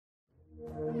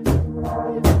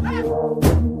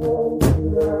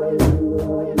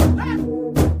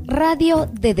radio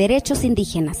de derechos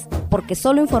indígenas, porque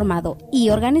solo informado y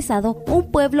organizado,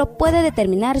 un pueblo puede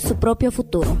determinar su propio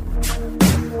futuro.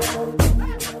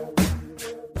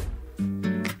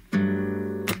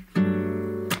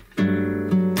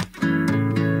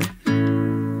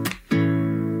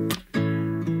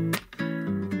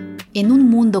 En un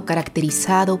mundo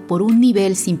caracterizado por un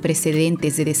nivel sin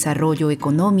precedentes de desarrollo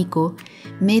económico,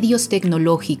 medios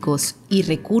tecnológicos y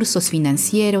recursos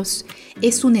financieros,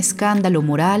 es un escándalo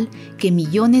moral que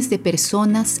millones de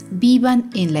personas vivan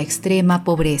en la extrema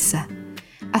pobreza.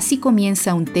 Así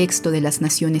comienza un texto de las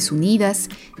Naciones Unidas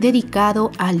dedicado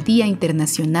al Día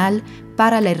Internacional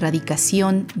para la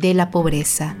Erradicación de la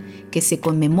Pobreza, que se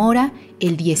conmemora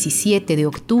el 17 de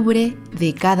octubre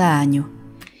de cada año.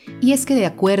 Y es que de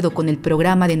acuerdo con el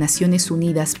Programa de Naciones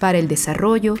Unidas para el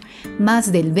Desarrollo,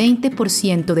 más del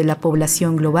 20% de la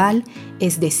población global,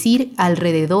 es decir,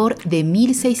 alrededor de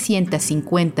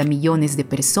 1.650 millones de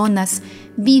personas,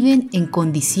 viven en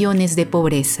condiciones de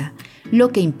pobreza,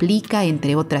 lo que implica,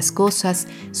 entre otras cosas,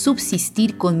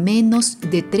 subsistir con menos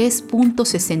de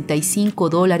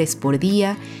 $3.65 por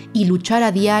día y luchar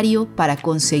a diario para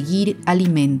conseguir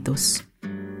alimentos.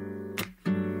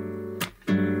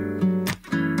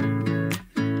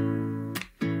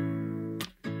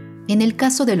 En el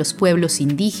caso de los pueblos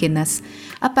indígenas,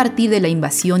 a partir de la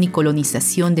invasión y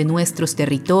colonización de nuestros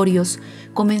territorios,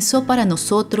 comenzó para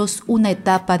nosotros una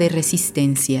etapa de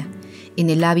resistencia. En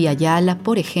el Abya Yala,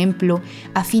 por ejemplo,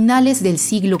 a finales del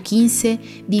siglo XV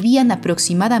vivían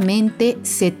aproximadamente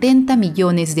 70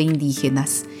 millones de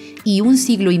indígenas, y un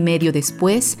siglo y medio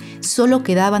después solo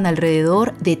quedaban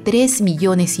alrededor de 3,5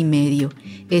 millones.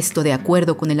 Esto de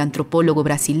acuerdo con el antropólogo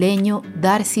brasileño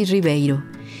Darcy Ribeiro.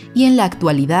 Y en la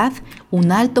actualidad,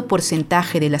 un alto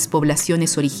porcentaje de las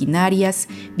poblaciones originarias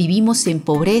vivimos en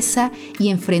pobreza y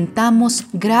enfrentamos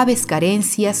graves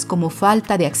carencias como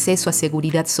falta de acceso a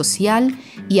seguridad social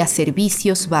y a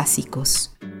servicios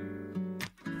básicos.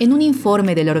 En un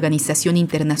informe de la Organización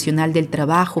Internacional del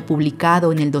Trabajo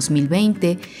publicado en el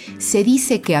 2020, se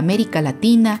dice que América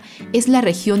Latina es la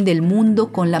región del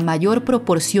mundo con la mayor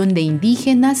proporción de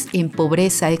indígenas en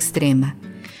pobreza extrema.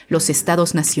 Los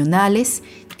estados nacionales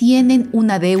tienen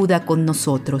una deuda con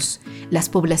nosotros. Las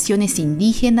poblaciones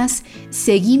indígenas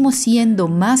seguimos siendo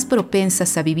más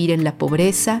propensas a vivir en la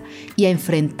pobreza y a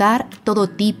enfrentar todo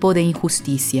tipo de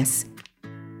injusticias.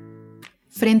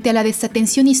 Frente a la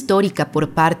desatención histórica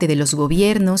por parte de los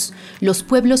gobiernos, los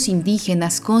pueblos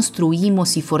indígenas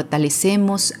construimos y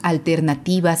fortalecemos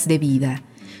alternativas de vida.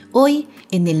 Hoy,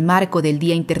 en el marco del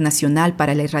Día Internacional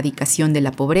para la Erradicación de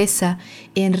la Pobreza,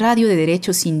 en Radio de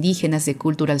Derechos Indígenas de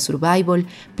Cultural Survival,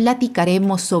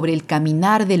 platicaremos sobre el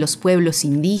caminar de los pueblos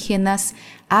indígenas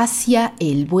hacia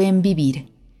el buen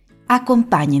vivir.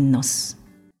 Acompáñennos.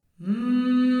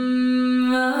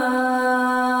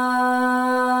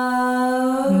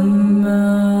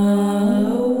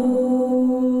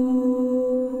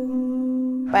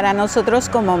 Para nosotros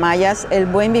como mayas, el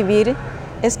buen vivir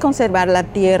es conservar la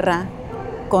tierra,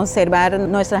 conservar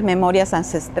nuestras memorias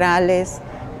ancestrales,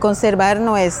 conservar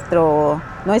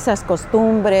nuestras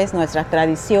costumbres, nuestras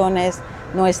tradiciones,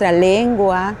 nuestra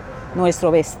lengua,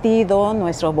 nuestro vestido,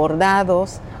 nuestros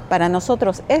bordados. Para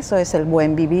nosotros eso es el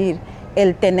buen vivir,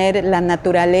 el tener la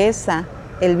naturaleza,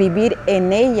 el vivir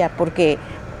en ella, porque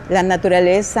la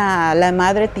naturaleza, la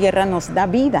madre tierra nos da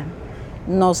vida,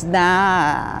 nos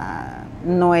da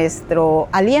nuestro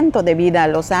aliento de vida,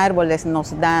 los árboles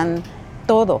nos dan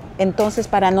todo. Entonces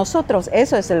para nosotros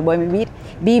eso es el buen vivir,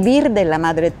 vivir de la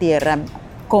madre tierra,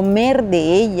 comer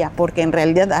de ella, porque en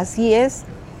realidad así es,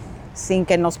 sin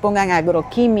que nos pongan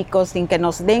agroquímicos, sin que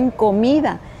nos den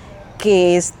comida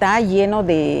que está lleno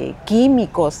de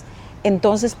químicos.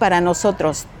 Entonces para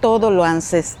nosotros todo lo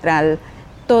ancestral,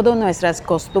 todas nuestras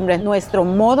costumbres, nuestro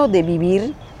modo de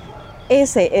vivir,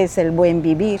 ese es el buen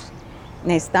vivir.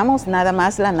 Necesitamos nada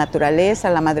más la naturaleza,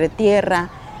 la madre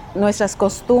tierra, nuestras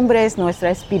costumbres,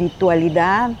 nuestra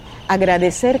espiritualidad,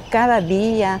 agradecer cada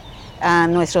día a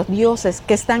nuestros dioses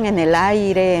que están en el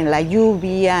aire, en la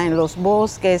lluvia, en los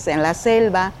bosques, en la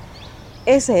selva.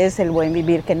 Ese es el buen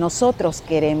vivir que nosotros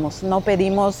queremos. No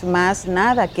pedimos más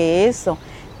nada que eso,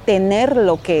 tener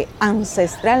lo que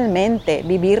ancestralmente,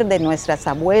 vivir de nuestras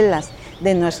abuelas,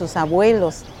 de nuestros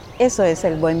abuelos. Eso es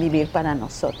el buen vivir para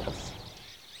nosotros.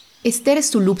 Esther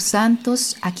Zulub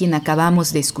Santos, a quien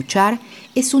acabamos de escuchar,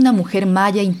 es una mujer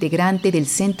maya integrante del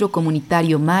Centro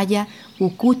Comunitario Maya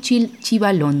Ucuchil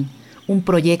Chivalón, un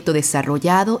proyecto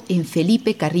desarrollado en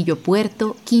Felipe Carrillo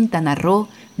Puerto, Quintana Roo,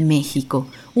 México.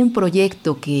 Un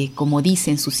proyecto que, como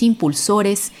dicen sus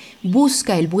impulsores,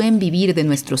 busca el buen vivir de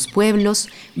nuestros pueblos,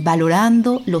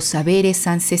 valorando los saberes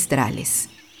ancestrales.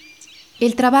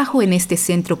 El trabajo en este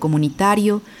centro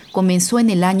comunitario comenzó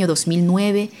en el año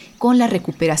 2009 con la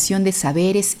recuperación de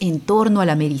saberes en torno a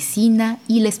la medicina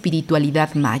y la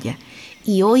espiritualidad maya,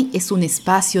 y hoy es un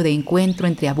espacio de encuentro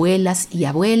entre abuelas y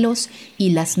abuelos y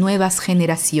las nuevas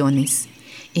generaciones.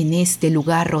 En este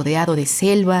lugar rodeado de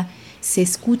selva se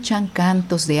escuchan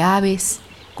cantos de aves,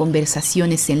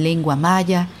 conversaciones en lengua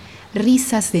maya,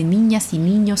 risas de niñas y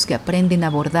niños que aprenden a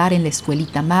bordar en la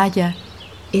escuelita maya,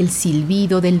 el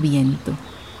silbido del viento.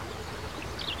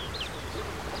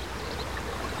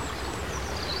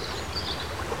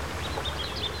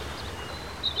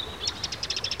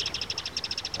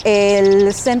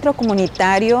 El centro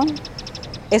comunitario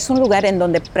es un lugar en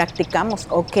donde practicamos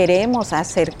o queremos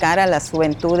acercar a las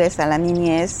juventudes, a la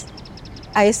niñez,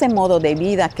 a ese modo de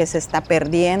vida que se está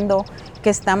perdiendo, que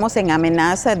estamos en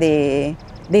amenaza de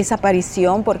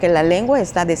desaparición porque la lengua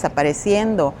está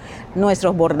desapareciendo,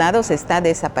 nuestros bordados están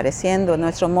desapareciendo,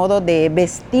 nuestro modo de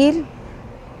vestir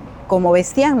como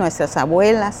vestían nuestras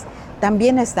abuelas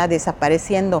también está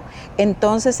desapareciendo.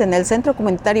 Entonces en el centro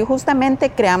comunitario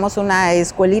justamente creamos una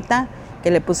escuelita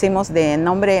que le pusimos de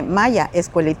nombre Maya,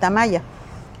 Escuelita Maya,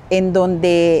 en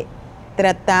donde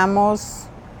tratamos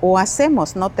o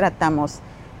hacemos, no tratamos,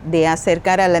 de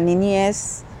acercar a la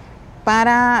niñez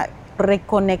para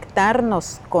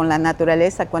reconectarnos con la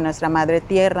naturaleza, con nuestra madre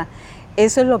tierra.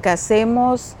 Eso es lo que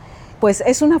hacemos, pues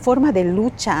es una forma de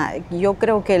lucha. Yo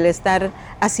creo que el estar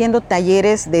haciendo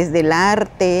talleres desde el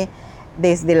arte,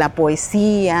 desde la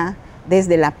poesía,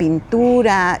 desde la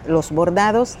pintura, los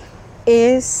bordados,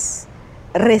 es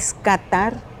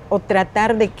rescatar o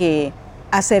tratar de que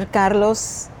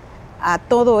acercarlos a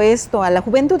todo esto, a la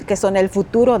juventud, que son el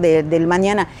futuro del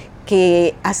mañana,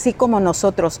 que así como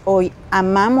nosotros hoy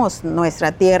amamos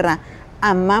nuestra tierra,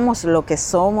 amamos lo que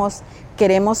somos,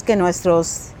 queremos que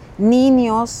nuestros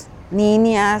niños,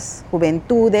 niñas,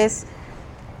 juventudes,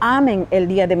 amen el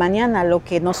día de mañana lo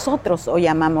que nosotros hoy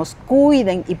amamos,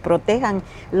 cuiden y protejan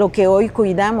lo que hoy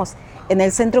cuidamos. En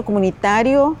el centro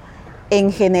comunitario,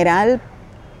 en general,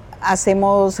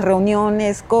 hacemos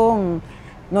reuniones con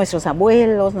nuestros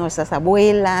abuelos, nuestras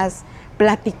abuelas,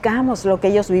 platicamos lo que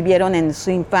ellos vivieron en su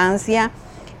infancia.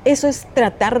 Eso es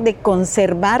tratar de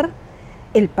conservar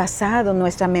el pasado,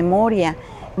 nuestra memoria.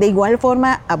 De igual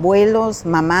forma, abuelos,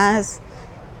 mamás,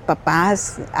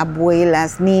 papás,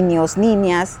 abuelas, niños,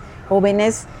 niñas,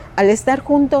 jóvenes, al estar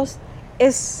juntos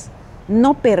es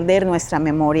no perder nuestra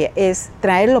memoria, es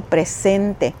traerlo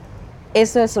presente.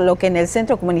 Eso es lo que en el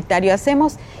centro comunitario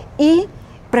hacemos y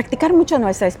practicar mucho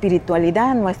nuestra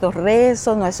espiritualidad, nuestros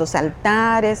rezos, nuestros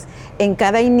altares. En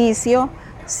cada inicio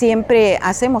siempre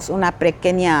hacemos una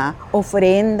pequeña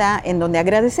ofrenda en donde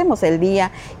agradecemos el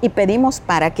día y pedimos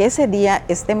para que ese día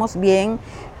estemos bien,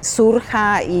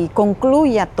 surja y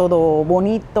concluya todo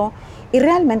bonito. Y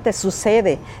realmente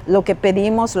sucede lo que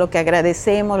pedimos, lo que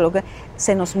agradecemos, lo que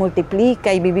se nos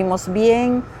multiplica y vivimos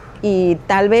bien. Y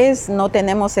tal vez no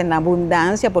tenemos en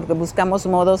abundancia porque buscamos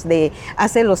modos de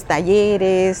hacer los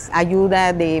talleres,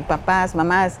 ayuda de papás,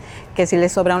 mamás, que si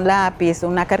les sobra un lápiz,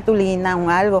 una cartulina, un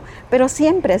algo, pero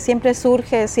siempre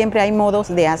surge, siempre hay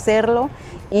modos de hacerlo.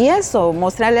 Y eso,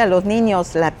 mostrarle a los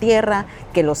niños la tierra,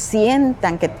 que lo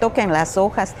sientan, que toquen las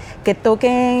hojas, que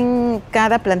toquen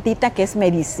cada plantita que es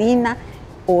medicina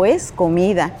o es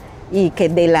comida y que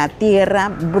de la tierra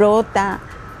brota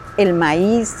el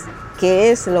maíz,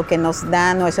 que es lo que nos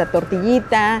da nuestra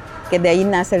tortillita, que de ahí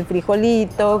nace el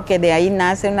frijolito, que de ahí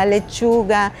nace una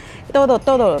lechuga,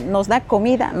 todo nos da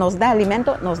comida, nos da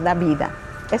alimento, nos da vida.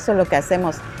 Eso es lo que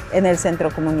hacemos en el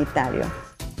centro comunitario.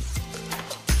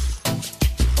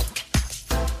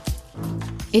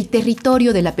 El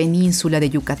territorio de la península de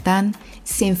Yucatán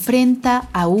se enfrenta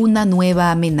a una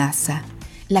nueva amenaza,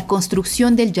 la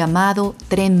construcción del llamado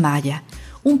Tren Maya,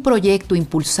 un proyecto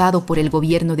impulsado por el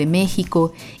Gobierno de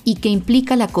México y que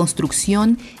implica la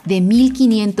construcción de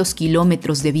 1.500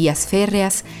 kilómetros de vías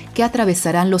férreas que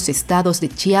atravesarán los estados de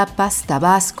Chiapas,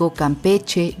 Tabasco,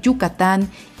 Campeche, Yucatán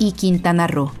y Quintana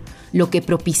Roo, lo que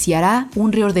propiciará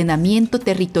un reordenamiento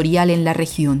territorial en la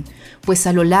región, pues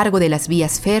a lo largo de las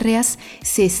vías férreas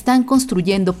se están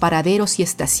construyendo paraderos y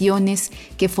estaciones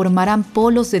que formarán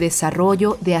polos de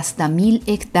desarrollo de hasta 1.000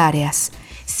 hectáreas.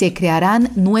 Se crearán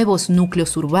nuevos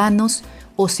núcleos urbanos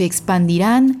o se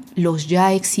expandirán los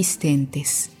ya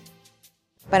existentes.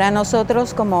 Para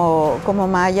nosotros como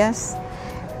mayas,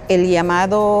 el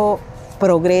llamado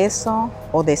progreso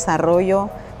o desarrollo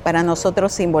para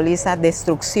nosotros simboliza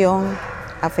destrucción,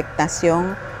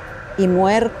 afectación y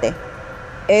muerte.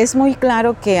 Es muy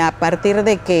claro que a partir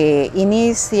de que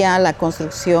inicia la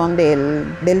construcción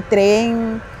del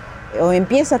tren o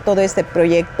empieza todo este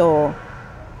proyecto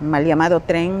mal llamado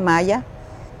Tren Maya,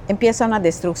 empieza una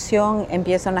destrucción,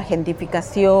 empieza una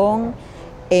gentrificación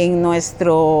en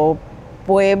nuestro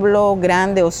pueblo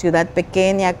grande o ciudad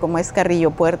pequeña como es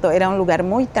Carrillo Puerto. Era un lugar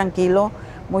muy tranquilo,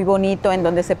 muy bonito, en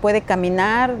donde se puede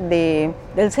caminar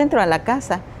del centro a la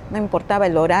casa, no importaba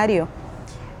el horario.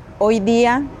 Hoy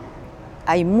día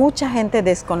hay mucha gente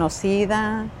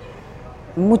desconocida,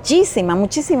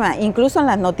 muchísima, incluso en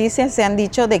las noticias se han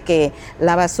dicho de que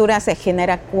la basura se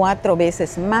genera 4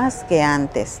 veces más que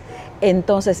antes.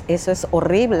 Entonces eso es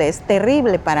horrible, es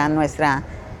terrible para nuestra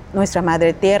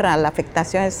madre tierra, la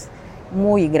afectación es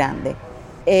muy grande.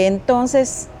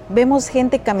 Entonces vemos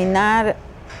gente caminar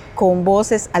con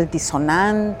voces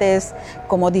altisonantes,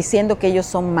 como diciendo que ellos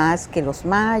son más que los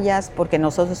mayas, porque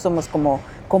nosotros somos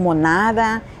como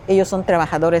nada, ellos son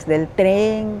trabajadores del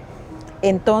tren.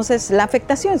 Entonces la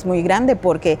afectación es muy grande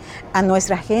porque a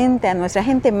nuestra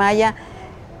gente maya,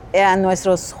 a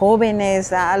nuestros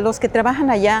jóvenes, a los que trabajan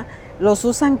allá, los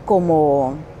usan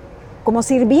como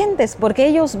sirvientes, porque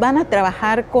ellos van a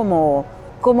trabajar como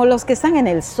los que están en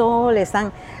el sol,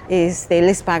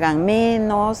 les pagan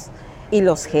menos, y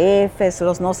los jefes,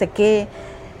 los no sé qué,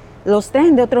 los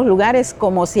traen de otros lugares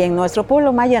como si en nuestro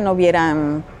pueblo maya no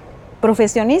hubieran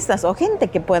profesionistas o gente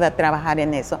que pueda trabajar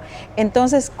en eso.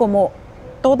 Entonces, como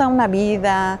toda una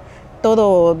vida,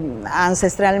 todo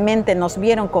ancestralmente nos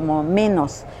vieron como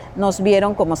menos, nos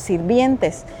vieron como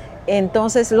sirvientes.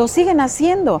 Entonces lo siguen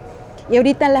haciendo. Y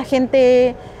ahorita la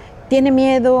gente tiene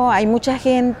miedo, hay mucha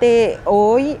gente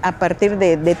hoy, a partir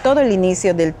de todo el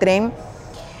inicio del tren,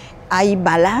 hay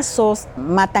balazos,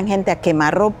 matan gente a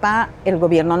quemarropa, el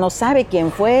gobierno no sabe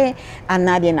quién fue, a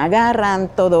nadie agarran,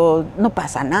 todo, no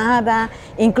pasa nada,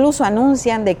 incluso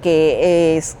anuncian de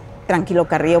que es tranquilo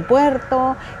Carrillo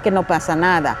Puerto, que no pasa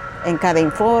nada, en cada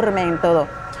informe, en todo.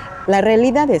 La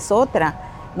realidad es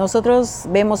otra. Nosotros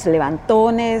vemos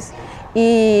levantones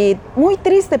y muy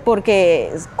triste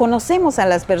porque conocemos a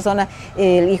las personas,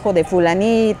 el hijo de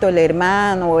fulanito, el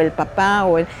hermano, o el papá,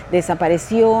 o el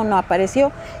desapareció, no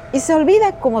apareció, y se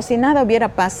olvida como si nada hubiera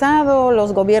pasado,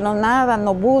 los gobiernos nada,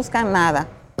 no buscan nada.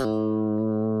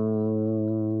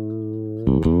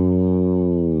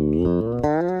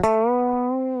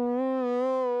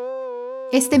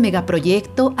 Este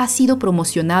megaproyecto ha sido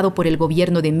promocionado por el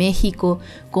Gobierno de México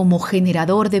como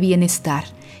generador de bienestar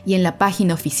y en la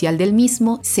página oficial del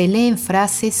mismo se leen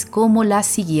frases como las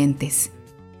siguientes.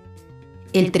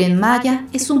 El Tren Maya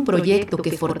es un proyecto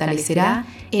que fortalecerá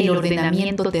el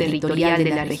ordenamiento territorial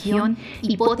de la región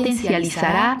y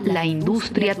potencializará la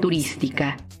industria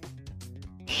turística.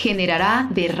 Generará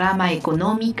derrama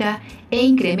económica e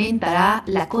incrementará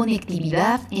la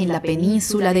conectividad en la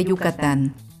península de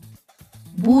Yucatán.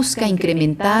 Busca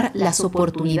incrementar las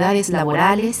oportunidades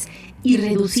laborales y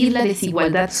reducir la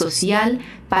desigualdad social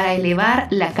para elevar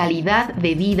la calidad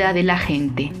de vida de la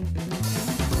gente.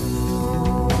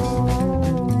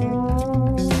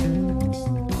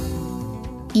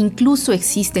 Incluso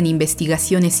existen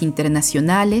investigaciones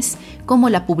internacionales, como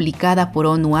la publicada por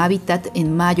ONU Habitat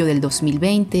en mayo del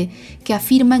 2020, que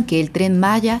afirman que el Tren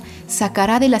Maya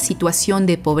sacará de la situación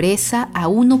de pobreza a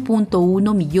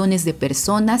 1.1 millones de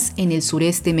personas en el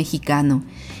sureste mexicano,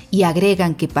 y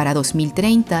agregan que para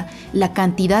 2030 la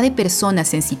cantidad de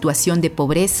personas en situación de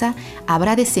pobreza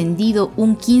habrá descendido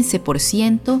un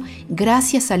 15%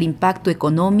 gracias al impacto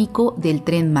económico del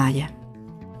Tren Maya.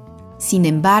 Sin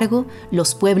embargo,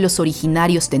 los pueblos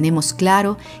originarios tenemos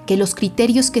claro que los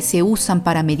criterios que se usan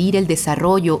para medir el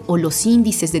desarrollo o los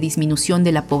índices de disminución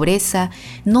de la pobreza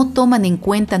no toman en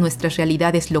cuenta nuestras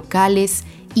realidades locales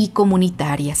y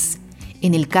comunitarias.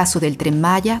 En el caso del Tren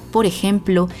Maya, por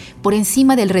ejemplo, por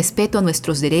encima del respeto a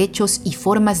nuestros derechos y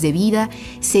formas de vida,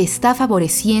 se está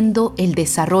favoreciendo el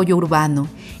desarrollo urbano,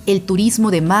 el turismo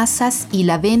de masas y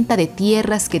la venta de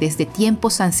tierras que desde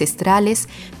tiempos ancestrales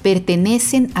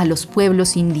pertenecen a los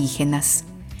pueblos indígenas.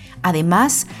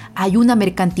 Además, hay una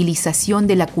mercantilización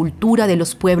de la cultura de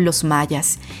los pueblos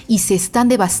mayas y se están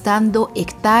devastando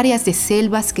hectáreas de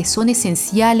selvas que son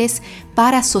esenciales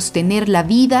para sostener la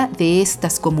vida de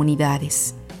estas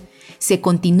comunidades. Se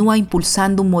continúa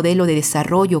impulsando un modelo de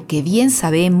desarrollo que, bien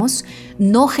sabemos,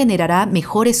 no generará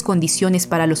mejores condiciones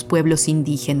para los pueblos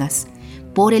indígenas.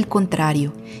 Por el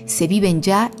contrario, se viven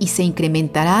ya y se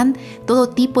incrementarán todo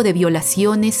tipo de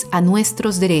violaciones a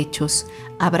nuestros derechos.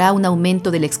 Habrá un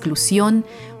aumento de la exclusión,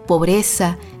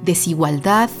 pobreza,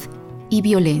 desigualdad y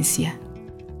violencia.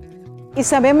 Y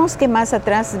sabemos que más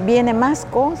atrás vienen más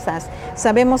cosas.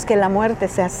 Sabemos que la muerte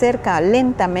se acerca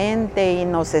lentamente y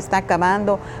nos está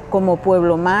acabando como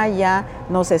pueblo maya,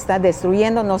 nos está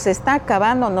destruyendo, nos está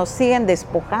acabando, nos siguen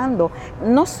despojando,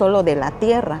 no solo de la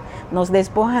tierra, nos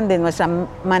despojan de nuestra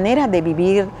manera de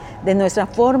vivir, de nuestra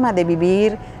forma de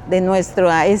vivir, de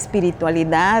nuestra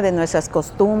espiritualidad, de nuestras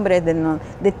costumbres,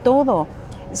 de todo.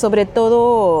 Sobre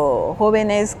todo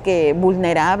jóvenes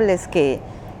vulnerables que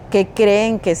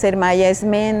creen que ser maya es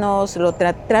menos, lo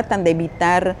tratan de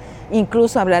evitar,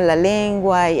 incluso hablar la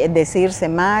lengua y decirse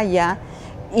maya.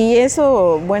 Y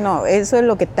eso, bueno, eso es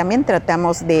lo que también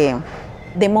tratamos de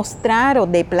mostrar o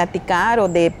de platicar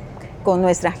con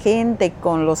nuestra gente,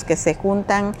 con los que se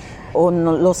juntan o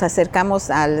los acercamos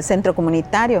al centro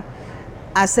comunitario,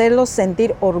 hacerlos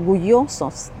sentir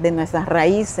orgullosos de nuestras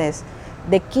raíces,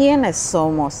 de quiénes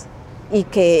somos. Y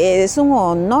que es un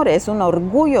honor, es un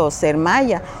orgullo ser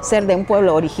maya, ser de un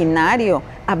pueblo originario,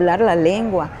 hablar la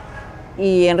lengua.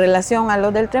 Y en relación a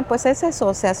lo del tren, pues es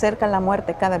eso, se acerca la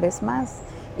muerte cada vez más.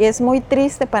 Y es muy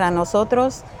triste para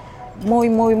nosotros, muy,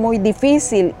 muy, muy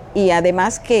difícil. Y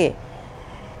además que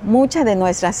muchas de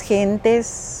nuestras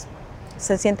gentes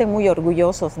se sienten muy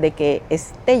orgullosos de que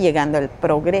esté llegando el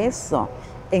progreso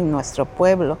en nuestro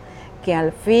pueblo, que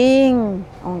al fin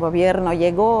un gobierno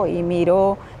llegó y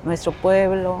miró nuestro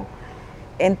pueblo.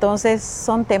 Entonces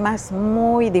son temas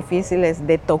muy difíciles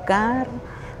de tocar.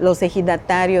 Los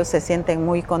ejidatarios se sienten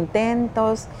muy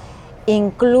contentos.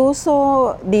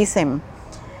 Incluso dicen,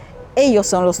 ellos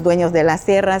son los dueños de las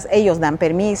tierras, ellos dan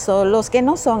permiso. Los que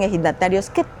no son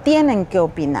ejidatarios, ¿qué tienen que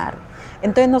opinar?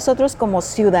 Entonces nosotros como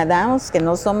ciudadanos que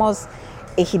no somos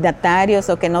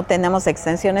ejidatarios o que no tenemos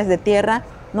extensiones de tierra,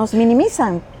 nos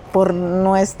minimizan por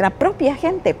nuestra propia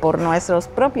gente, por nuestros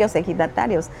propios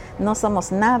ejidatarios. No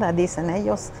somos nada, dicen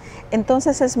ellos.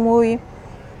 Entonces es muy,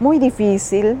 muy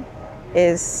difícil,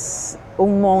 es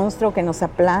un monstruo que nos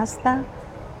aplasta,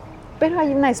 pero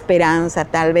hay una esperanza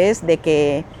tal vez de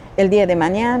que el día de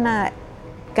mañana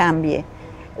cambie.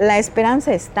 La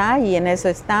esperanza está y en eso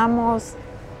estamos.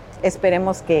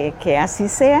 Esperemos que así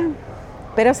sea,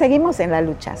 pero seguimos en la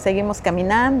lucha, seguimos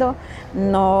caminando,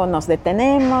 no nos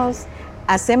detenemos.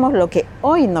 Hacemos lo que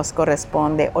hoy nos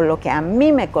corresponde o lo que a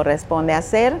mí me corresponde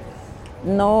hacer.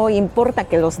 No importa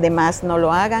que los demás no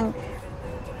lo hagan.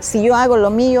 Si yo hago lo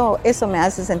mío, eso me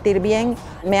hace sentir bien,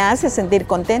 me hace sentir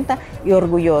contenta y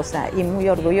orgullosa. Y muy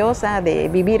orgullosa de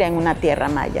vivir en una tierra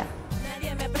maya.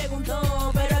 Nadie me preguntó,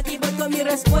 pero aquí voy con mi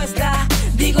respuesta.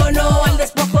 Digo no al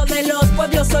despojo de los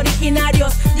pueblos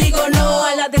originarios. Digo no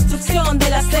a la destrucción de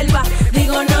la selva.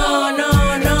 Digo no,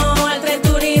 no, no al tren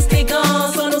turístico.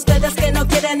 Son ustedes que no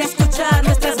quieren escuchar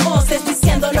nuestras voces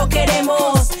diciendo no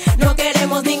queremos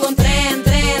ningún tren,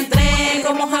 tren, tren.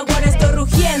 Como jaguar estoy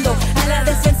rugiendo a la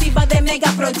defensiva de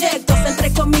megaproyectos,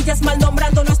 entre comillas mal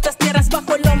nombrando nuestras tierras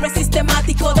bajo el nombre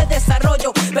sistemático de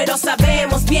desarrollo. Pero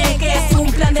sabemos bien que es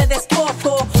un plan de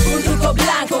despojo, un truco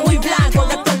blanco, muy blanco,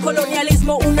 de actual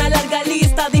colonialismo, una larga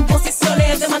lista de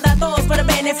imposiciones, de mandatos para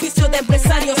beneficio de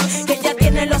empresarios que ya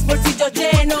tienen los bolsillos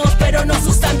llenos, pero no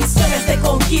sus ambiciones de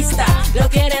conquista. Lo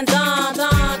quieren todo,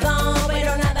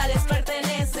 pero nada les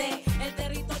pertenece. El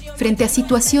territorio... Frente a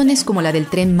situaciones como la del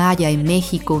Tren Maya en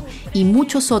México y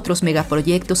muchos otros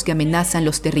megaproyectos que amenazan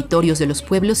los territorios de los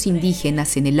pueblos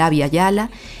indígenas en el Abya Yala,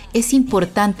 es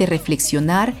importante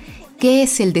reflexionar qué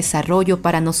es el desarrollo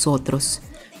para nosotros,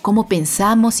 cómo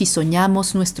pensamos y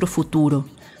soñamos nuestro futuro,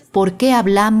 por qué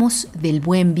hablamos del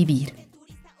buen vivir.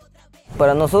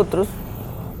 Para nosotros,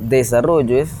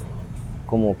 desarrollo es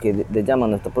como que le llaman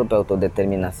nuestra propia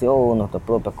autodeterminación, nuestra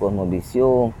propia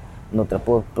cosmovisión, nuestra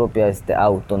propia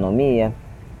autonomía,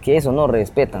 que eso no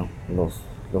respetan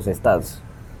los estados.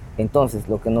 Entonces,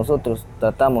 lo que nosotros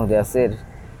tratamos de hacer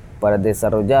para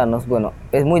desarrollarnos, bueno,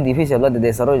 es muy difícil hablar de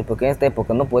desarrollo porque en esta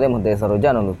época no podemos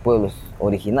desarrollarnos los pueblos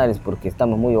originarios porque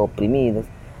estamos muy oprimidos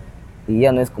y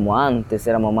ya no es como antes,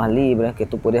 éramos más libres, que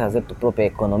tú podías hacer tu propia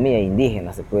economía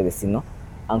indígena, se puede decir, ¿no?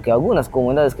 Aunque algunas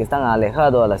comunidades que están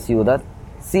alejadas a la ciudad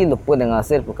sí lo pueden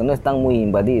hacer porque no están muy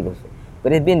invadidos,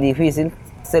 pero es bien difícil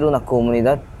ser una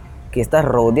comunidad que está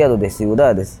rodeado de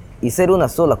ciudades y ser una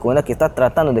sola comunidad que está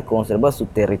tratando de conservar su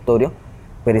territorio,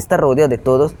 pero está rodeada de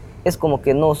todos. Es como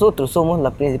que nosotros somos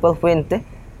la principal fuente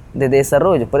de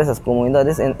desarrollo para esas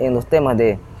comunidades en los temas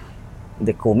de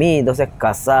comida, o sea,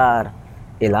 cazar,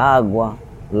 el agua,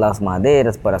 las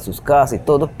maderas para sus casas y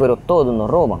todo, pero todo nos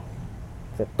roban,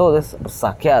 o sea, todo es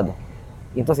saqueado.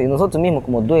 Y entonces nosotros mismos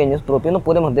como dueños propios no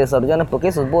podemos desarrollarnos porque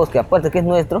esos bosques, aparte que es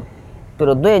nuestro,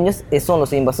 pero dueños son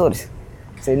los invasores.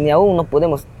 O sea, ni aún no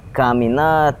podemos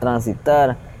caminar,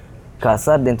 transitar,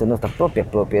 cazar dentro de nuestra propia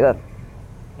propiedad.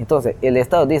 Entonces el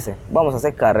Estado dice, vamos a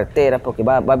hacer carretera porque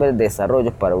va a haber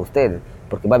desarrollo para ustedes,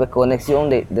 porque va a haber conexión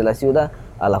de la ciudad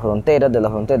a la frontera, de la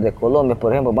frontera de Colombia,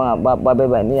 por ejemplo, va a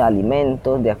haber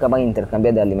alimentos, de acá van a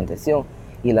intercambiar de alimentación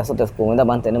y las otras comunidades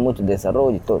van a tener mucho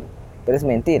desarrollo y todo. Pero es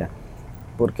mentira,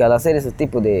 porque al hacer ese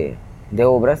tipo de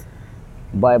obras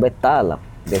va a haber tala,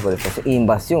 deforestación,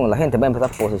 invasión, la gente va a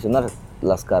empezar a posesionar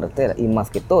las carreteras y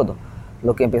más que todo,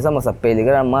 lo que empezamos a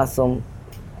peligrar más son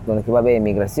donde va a haber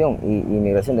inmigración y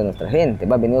inmigración de nuestra gente,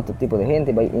 va a venir otro tipo de gente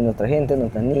y nuestra gente,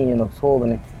 nuestros niños, nuestros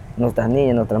jóvenes, nuestras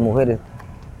niñas, nuestras mujeres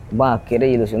van a querer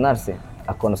ilusionarse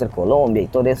a conocer Colombia y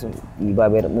todo eso y va a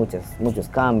haber muchos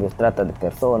cambios, trata de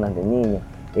personas, de niños,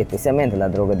 especialmente la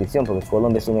drogadicción porque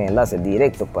Colombia es un enlace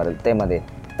directo para el tema de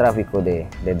tráfico de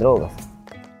drogas.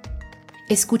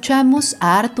 Escuchamos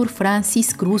a Arthur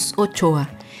Francis Cruz Ochoa,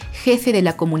 jefe de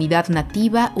la comunidad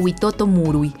nativa Huitoto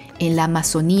Murui en la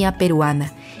Amazonía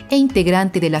peruana e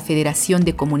integrante de la Federación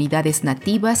de Comunidades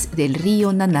Nativas del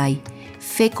Río Nanay,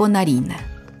 FECONARINA.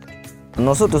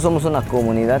 Nosotros somos una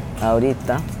comunidad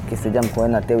ahorita que se llama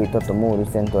Coenateo Huitoto Murui,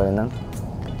 Centro Arenal.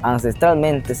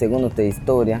 Ancestralmente, según nuestra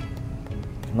historia,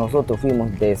 nosotros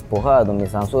fuimos despojados,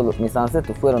 mis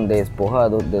ancestros fueron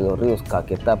despojados de los ríos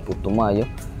Caquetá, Putumayo,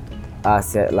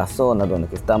 hacia la zona donde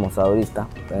estamos ahorita,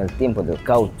 en el tiempo del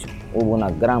caucho. Hubo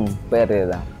una gran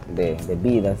pérdida de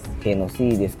vidas,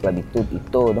 genocidio, esclavitud y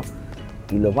todo.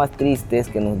 Y lo más triste es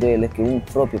que nos duele que un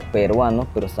propio peruano,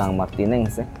 pero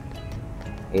sanmartinense,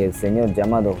 el señor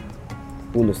llamado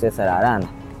Julio César Arana,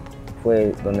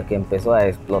 fue donde que empezó a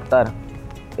explotar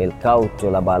el caucho,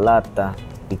 la balata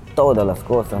y todas las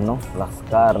cosas, ¿no? Las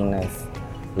carnes,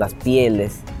 las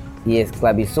pieles, y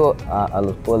esclavizó a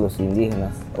los pueblos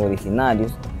indígenas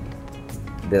originarios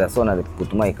de la zona de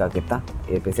Putumayo y Caquetá,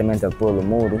 especialmente al pueblo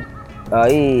Muru.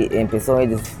 Ahí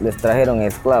ellos les trajeron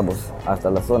esclavos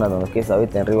hasta la zona donde es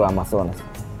ahorita en Río Amazonas,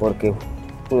 porque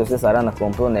Julio César Arana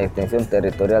compró una extensión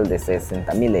territorial de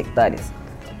 60.000 hectáreas.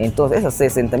 Entonces esas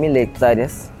 60.000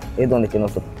 hectáreas es donde que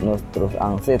nuestros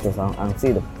ancestros han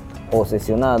sido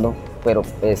posesionados, pero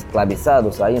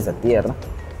esclavizados ahí en esa tierra.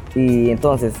 Y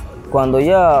entonces cuando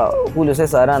ya Julio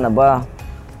César Arana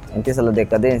empieza la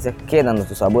decadencia, quedan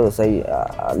nuestros abuelos ahí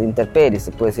a la intemperie,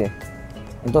 se puede decir.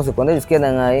 Entonces cuando ellos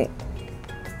quedan ahí,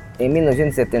 en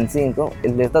 1975,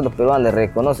 el Estado peruano les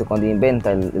reconoce cuando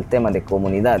inventa el tema de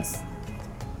comunidades.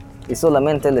 Y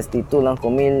solamente les titulan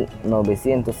con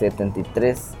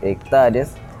 1.973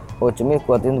 hectáreas,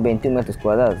 8.421 metros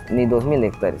cuadrados, ni 2.000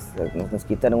 hectáreas. Nos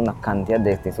quitaron una cantidad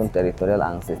de extensión territorial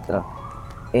ancestral.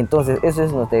 Entonces, eso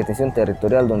es nuestra extensión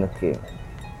territorial donde que,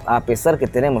 a pesar que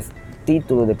tenemos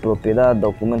título de propiedad,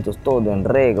 documentos, todo en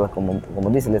regla, como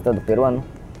dice el Estado peruano,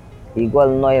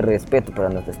 igual no hay respeto para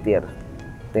nuestras tierras.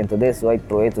 Dentro de eso hay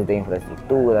proyectos de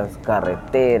infraestructuras,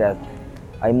 carreteras,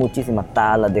 hay muchísima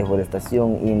tala,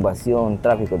 deforestación, invasión,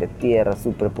 tráfico de tierra,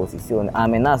 superposición,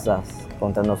 amenazas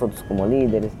contra nosotros como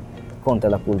líderes, contra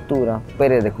la cultura,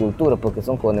 pérdida de cultura, porque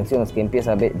son conexiones que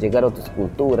empiezan a llegar a otras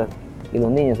culturas. Y los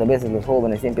niños, a veces los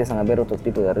jóvenes, sí empiezan a ver otro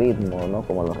tipo de ritmo, ¿no?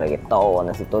 Como los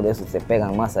reggaetones y todo eso, se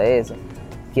pegan más a eso.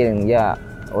 Quieren ya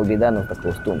olvidar nuestra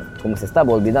costumbre, como se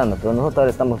estaba olvidando, pero nosotros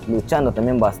ahora estamos luchando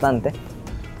también bastante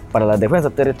para la defensa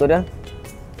territorial,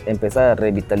 empezar a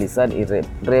revitalizar y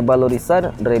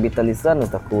revitalizar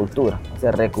nuestra cultura, o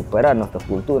sea, recuperar nuestra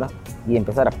cultura y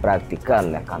empezar a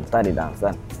practicarla, a cantar y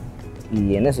danzar.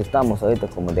 Y en eso estamos ahorita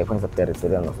como defensa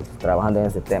territorial nosotros, trabajando en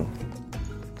ese tema.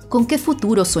 ¿Con qué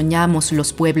futuro soñamos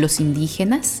los pueblos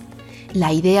indígenas?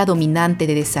 La idea dominante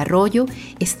de desarrollo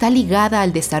está ligada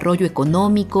al desarrollo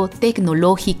económico,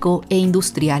 tecnológico e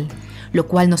industrial, lo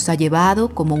cual nos ha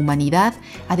llevado, como humanidad,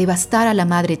 a devastar a la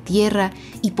madre tierra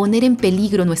y poner en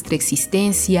peligro nuestra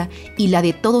existencia y la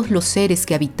de todos los seres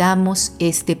que habitamos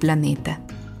este planeta.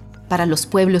 Para los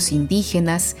pueblos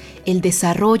indígenas, el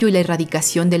desarrollo y la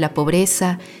erradicación de la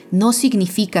pobreza no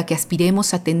significa que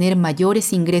aspiremos a tener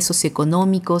mayores ingresos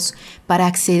económicos para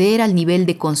acceder al nivel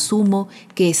de consumo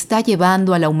que está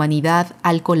llevando a la humanidad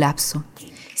al colapso,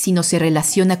 sino se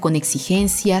relaciona con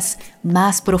exigencias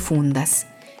más profundas.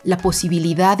 La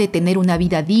posibilidad de tener una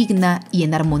vida digna y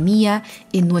en armonía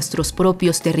en nuestros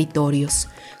propios territorios,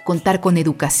 contar con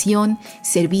educación,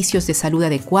 servicios de salud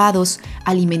adecuados,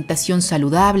 alimentación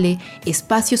saludable,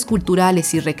 espacios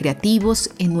culturales y recreativos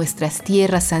en nuestras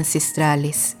tierras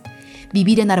ancestrales,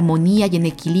 vivir en armonía y en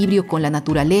equilibrio con la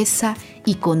naturaleza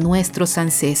y con nuestros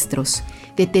ancestros,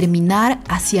 determinar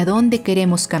hacia dónde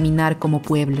queremos caminar como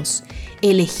pueblos,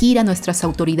 elegir a nuestras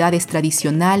autoridades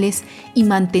tradicionales y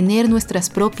mantener nuestras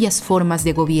propias formas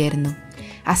de gobierno,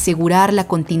 asegurar la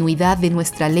continuidad de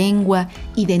nuestra lengua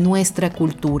y de nuestra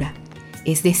cultura,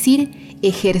 es decir,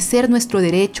 ejercer nuestro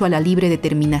derecho a la libre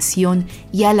determinación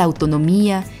y a la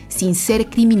autonomía sin ser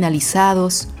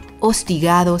criminalizados,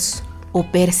 hostigados o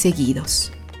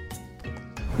perseguidos.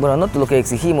 Bueno, nosotros lo que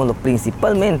exigimos, lo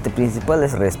principal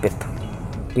es respeto.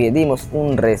 Pedimos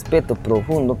un respeto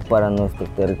profundo para nuestro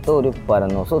territorio, para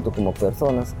nosotros como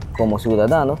personas, como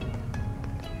ciudadanos,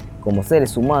 como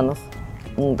seres humanos,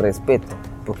 un respeto,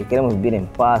 porque queremos vivir en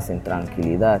paz, en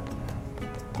tranquilidad,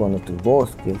 con nuestros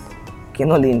bosques, que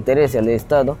no le interese al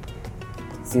Estado,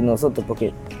 si nosotros,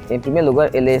 porque en primer lugar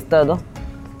el Estado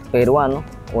peruano,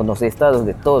 o los estados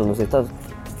de todos los estados,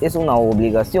 es una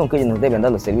obligación que ellos nos deben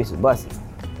dar los servicios básicos.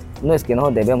 No es que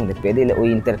nosotros debemos de pedirle o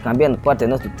intercambiando parte de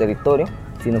nuestro territorio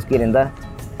si nos quieren dar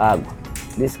agua.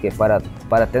 Dice que para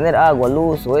tener agua,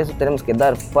 luz o eso tenemos que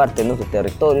dar parte de nuestro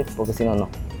territorio, porque si no, no.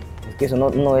 Es que eso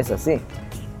no es así.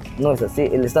 No es así,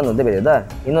 el Estado nos debe de dar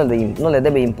y no le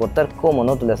debe importar cómo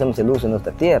nosotros le hacemos el uso de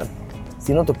nuestra tierra.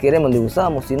 Si nosotros queremos, le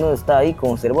usamos, si no está ahí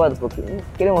conservado, porque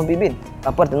queremos vivir.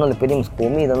 Aparte no le pedimos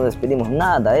comida, no les pedimos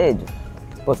nada a ellos,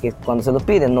 porque cuando se lo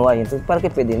piden no hay, entonces ¿para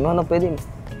qué pedir? No pedimos.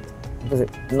 Entonces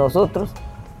nosotros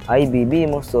ahí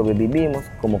vivimos, sobrevivimos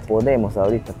como podemos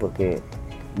ahorita, porque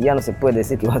ya no se puede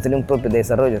decir que va a tener un propio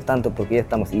desarrollo tanto porque ya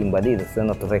estamos invadidos, o sea,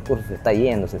 nuestros recursos se está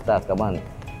yendo, se está acabando.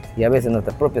 Y a veces en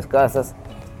nuestras propias casas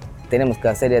tenemos que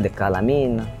hacer ya de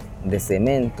calamina, de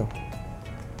cemento,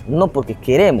 no porque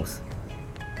queremos,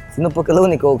 sino porque es la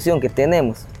única opción que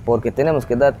tenemos, porque tenemos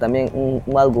que dar también un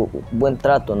buen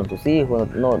trato a nuestros hijos,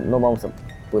 no vamos a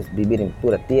vivir en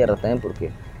pura tierra también,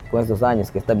 porque con estos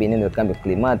años que está viniendo el cambio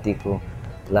climático,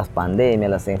 las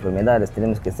pandemias, las enfermedades,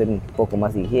 tenemos que ser un poco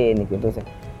más higiénicos, entonces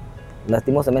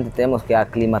lastimosamente tenemos que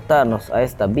aclimatarnos a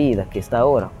esta vida que está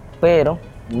ahora, pero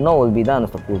no olvidar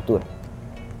nuestra cultura.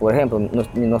 Por ejemplo,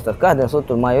 nuestras casas de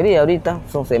nosotros, la mayoría ahorita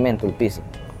son cemento el piso.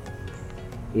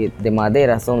 Y de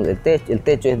madera son el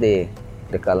techo es de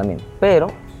calamina. Pero,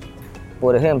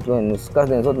 por ejemplo, en los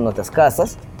casos de nosotros, nuestras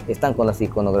casas están con las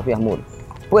iconografías muros.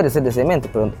 Puede ser de cemento,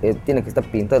 pero tiene que estar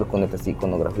pintado con estas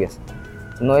iconografías.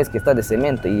 No es que está de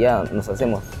cemento y ya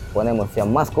ponemos ya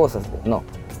más cosas, no.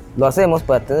 Lo hacemos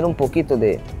para tener un poquito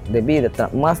de vida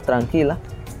más tranquila,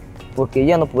 porque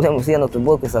ya no podemos ir a nuestros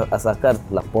bosques a sacar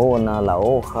la pona, la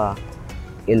hoja,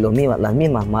 las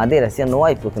mismas maderas ya no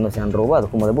hay porque nos han robado.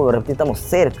 Como les vuelvo a repetir, estamos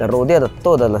cerca, rodeados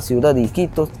toda la ciudad de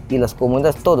Iquitos y las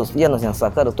comunidades, todos ya nos han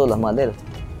sacado todas las maderas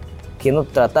que no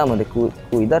tratamos de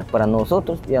cuidar para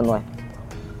nosotros, ya no hay.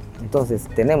 Entonces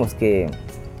tenemos que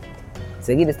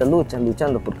seguir esta lucha,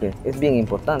 luchando porque es bien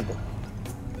importante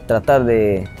tratar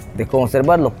de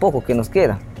conservar lo poco que nos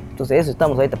queda. Entonces eso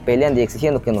estamos ahorita peleando y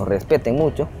exigiendo que nos respeten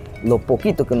mucho. Lo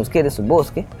poquito que nos quede de su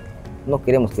bosque, no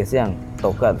queremos que sean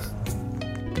tocados.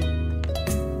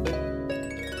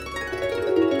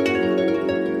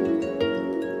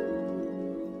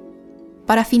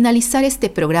 Para finalizar este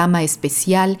programa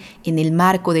especial en el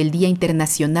marco del Día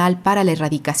Internacional para la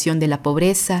Erradicación de la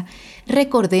Pobreza,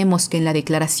 recordemos que en la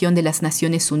Declaración de las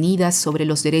Naciones Unidas sobre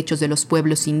los Derechos de los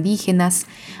Pueblos Indígenas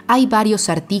hay varios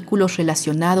artículos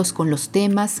relacionados con los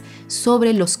temas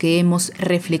sobre los que hemos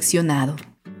reflexionado.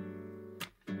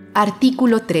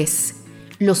 Artículo 3.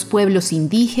 Los pueblos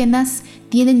indígenas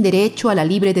tienen derecho a la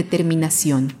libre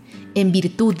determinación. En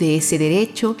virtud de ese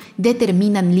derecho,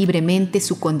 determinan libremente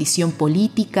su condición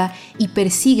política y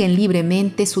persiguen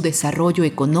libremente su desarrollo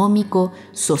económico,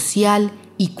 social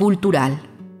y cultural.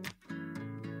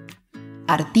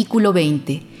 Artículo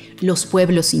 20. Los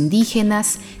pueblos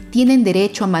indígenas tienen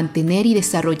derecho a mantener y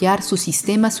desarrollar sus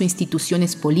sistemas o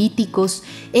instituciones políticos,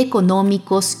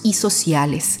 económicos y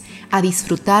sociales, a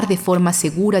disfrutar de forma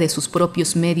segura de sus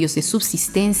propios medios de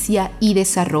subsistencia y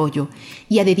desarrollo,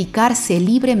 y a dedicarse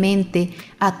libremente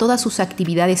a todas sus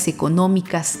actividades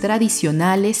económicas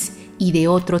tradicionales y de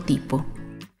otro tipo.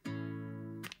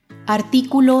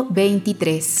 Artículo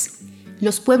 23.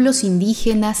 Los pueblos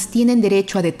indígenas tienen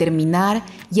derecho a determinar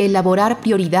y a elaborar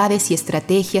prioridades y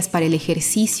estrategias para el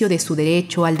ejercicio de su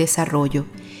derecho al desarrollo.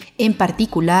 En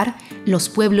particular, los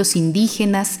pueblos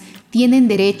indígenas tienen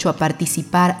derecho a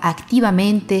participar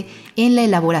activamente en la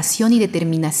elaboración y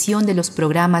determinación de los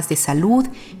programas de salud,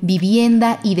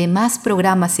 vivienda y demás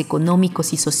programas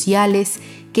económicos y sociales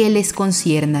que les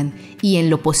conciernan, y en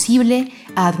lo posible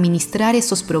a administrar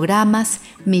esos programas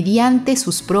mediante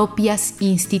sus propias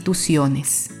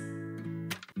instituciones.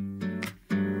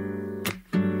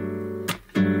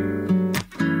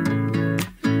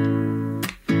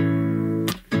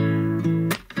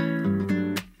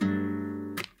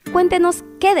 Cuéntenos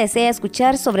qué desea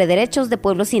escuchar sobre derechos de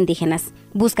pueblos indígenas.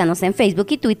 Búscanos en Facebook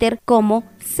y Twitter como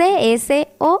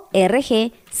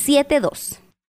CSORG72.